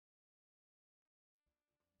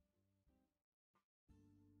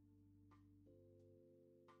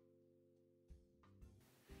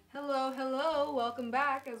Hello, hello, welcome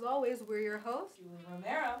back. As always, we're your hosts, Julie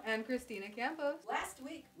Romero and Christina Campos. Last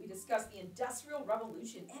week, we discussed the Industrial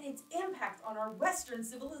Revolution and its impact on our Western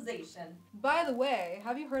civilization. By the way,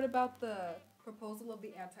 have you heard about the proposal of the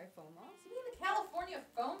anti-phone laws? You mean the California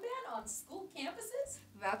phone ban on school campuses?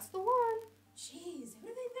 That's the one. Jeez, who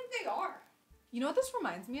do they think they are? You know what this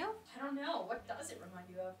reminds me of? I don't know. What does it remind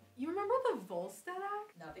you of? You remember the Volstead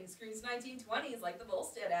Act? Nothing screams 1920s like the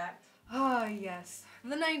Volstead Act. Ah, yes.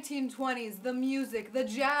 The 1920s, the music, the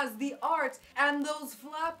jazz, the art, and those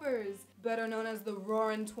flappers. Better known as the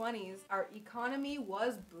Roaring 20s, our economy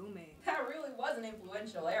was booming. That really was an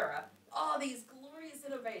influential era. All these glorious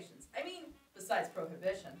innovations. I mean, besides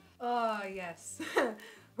Prohibition. Ah, yes.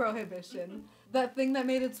 Prohibition. That thing that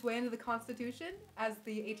made its way into the Constitution as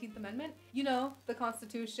the 18th Amendment. You know, the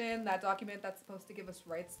Constitution, that document that's supposed to give us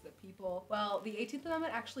rights to the people. Well, the 18th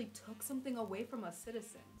Amendment actually took something away from us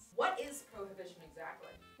citizens. What is Prohibition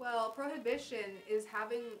exactly? Well, Prohibition is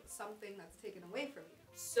having something that's taken away from you.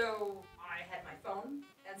 So, I had my phone,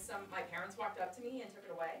 and my parents walked up to me and took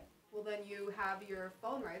it away? Well, then you have your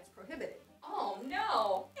phone rights prohibited. Oh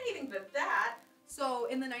no, anything but that. So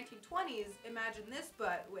in the 1920s, imagine this,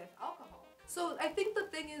 but with alcohol. So I think the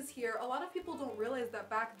thing is here, a lot of people don't realize that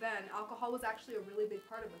back then, alcohol was actually a really big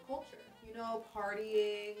part of the culture. You know,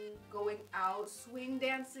 partying, going out, swing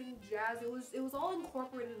dancing, jazz, it was all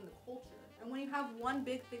incorporated in the culture. And when you have one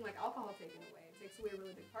big thing like alcohol taken away, it takes away a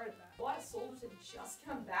really big part of that. A lot of soldiers had just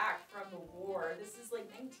come back from the war. This is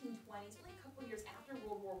like 1920s, only a couple years after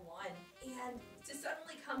World War I. And to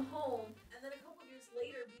suddenly come home, and then a couple years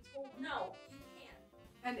later be told, no, you can't.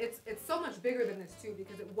 And it's so much bigger than this too,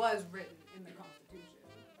 because it was written in the Constitution.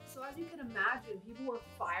 So as you can imagine, people were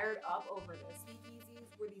fired up over this. Speakeasies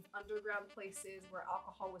were these underground places where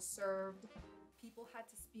alcohol was served. People had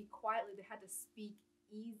to speak quietly, they had to speak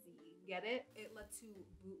easy. Get it? It led to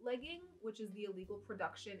bootlegging, which is the illegal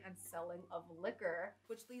production and selling of liquor,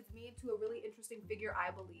 which leads me to a really interesting figure, I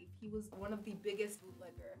believe. He was one of the biggest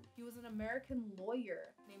bootlegger. He was an American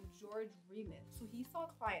lawyer named George Remus. So he saw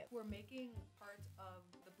clients who were making part of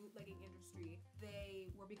the bootlegging industry. They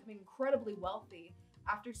were becoming incredibly wealthy.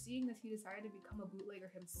 After seeing this, he decided to become a bootlegger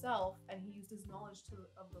himself, and he used his knowledge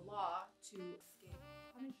of the law to escape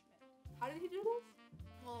punishment. How did he do this?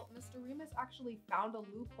 Well, Mr. Remus actually found a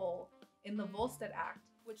loophole in the Volstead Act,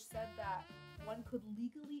 which said that one could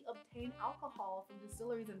legally obtain alcohol from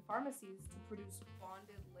distilleries and pharmacies to produce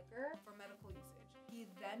bonded liquor for medical usage. He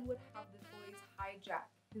then would have the employees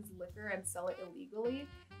hijack his liquor and sell it illegally.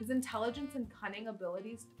 His intelligence and cunning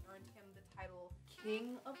abilities earned him the title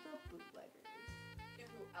King of the Bootleggers. You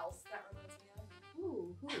know who else that reminds me of?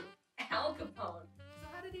 Ooh, who? Al Capone. So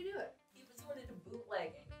how did he do it? He resorted to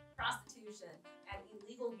bootlegging, prostitution, and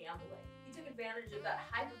illegal gambling. He took advantage of that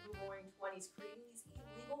hype of the Roaring 20s, creating these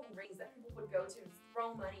illegal rings that people would go to and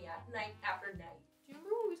throw money at night after night. Do you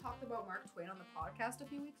remember when we talked about Mark Twain on the podcast a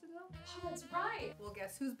few weeks ago? Oh, that's right. Well,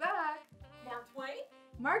 guess who's back? Mark Twain?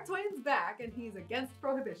 Mark Twain's back, and he's against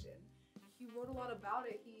prohibition. He wrote a lot about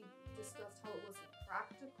it. He discussed how it wasn't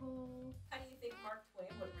practical. How do you think Mark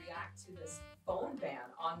Twain would react to this phone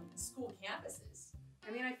ban on school campuses?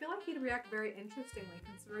 I mean, I feel like he'd react very interestingly,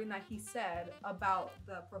 considering that he said about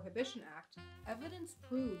the Prohibition Act, evidence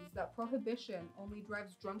proves that prohibition only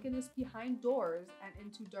drives drunkenness behind doors and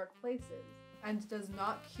into dark places, and does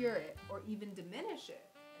not cure it or even diminish it.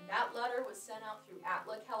 And that letter was sent out through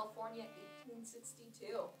Atla, California,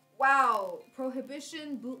 1862. Wow,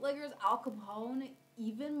 prohibition, bootleggers, Al Capone,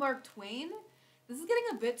 even Mark Twain? This is getting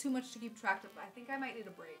a bit too much to keep track of. I think I might need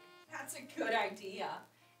a break. That's a good idea.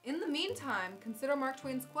 In the meantime, consider Mark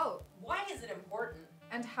Twain's quote. Why is it important?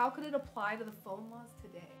 And how could it apply to the phone laws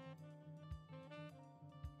today?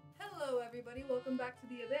 Hello everybody, welcome back to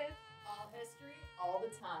The Abyss. All history, all the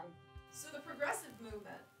time. So the progressive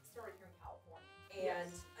movement started here in California. And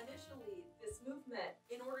initially, this movement,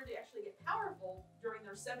 in order to actually get powerful during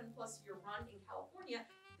their 7+ year run in California,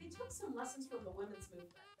 they took some lessons from the women's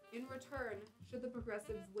movement. In return, should the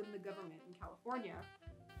progressives win the government in California,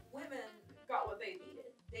 women got what they needed.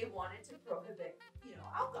 They wanted to prohibit,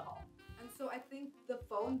 alcohol. And so I think the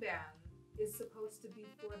phone ban is supposed to be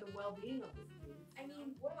for the well-being of the students. I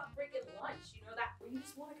mean, what about breaking lunch? That where you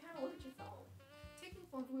just want to kind of look at your phone. Taking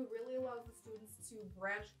phones away really allows the students to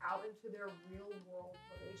branch out into their real-world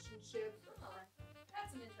relationships.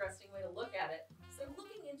 That's an interesting way to look at it. So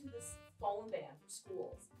looking into this phone ban for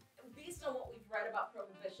schools, and based on what we've read about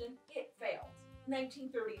prohibition, it failed.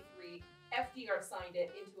 1933, FDR signed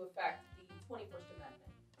it into effect, the 21st Amendment.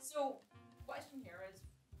 So, question here is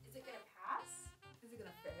it going to pass? Is it going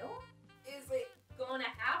to fail? Is it going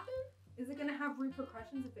to happen? Is it going to have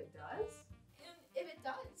repercussions if it does? And if it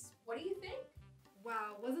does, What do you think?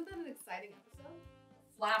 Wow, wasn't that an exciting episode?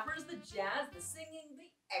 The flappers, the jazz, the singing, the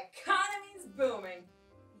economy's booming.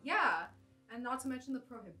 Yeah, and not to mention the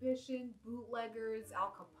Prohibition, bootleggers,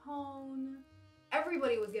 Al Capone.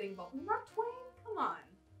 Everybody was getting involved. Mark Twain? Come on.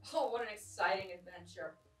 Oh, what an exciting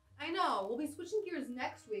adventure. I know. We'll be switching gears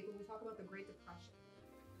next week when we talk about the Great Depression.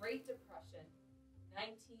 Great Depression,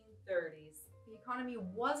 1930s. The economy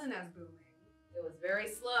wasn't as booming, It was very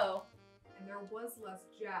slow, and there was less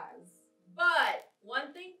jazz. but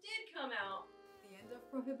one thing did come out. The end of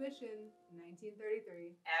Prohibition,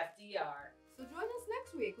 1933. FDR. So join us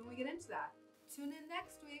next week when we get into that. Tune in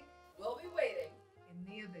next week We'll be waiting. in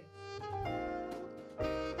the abyss.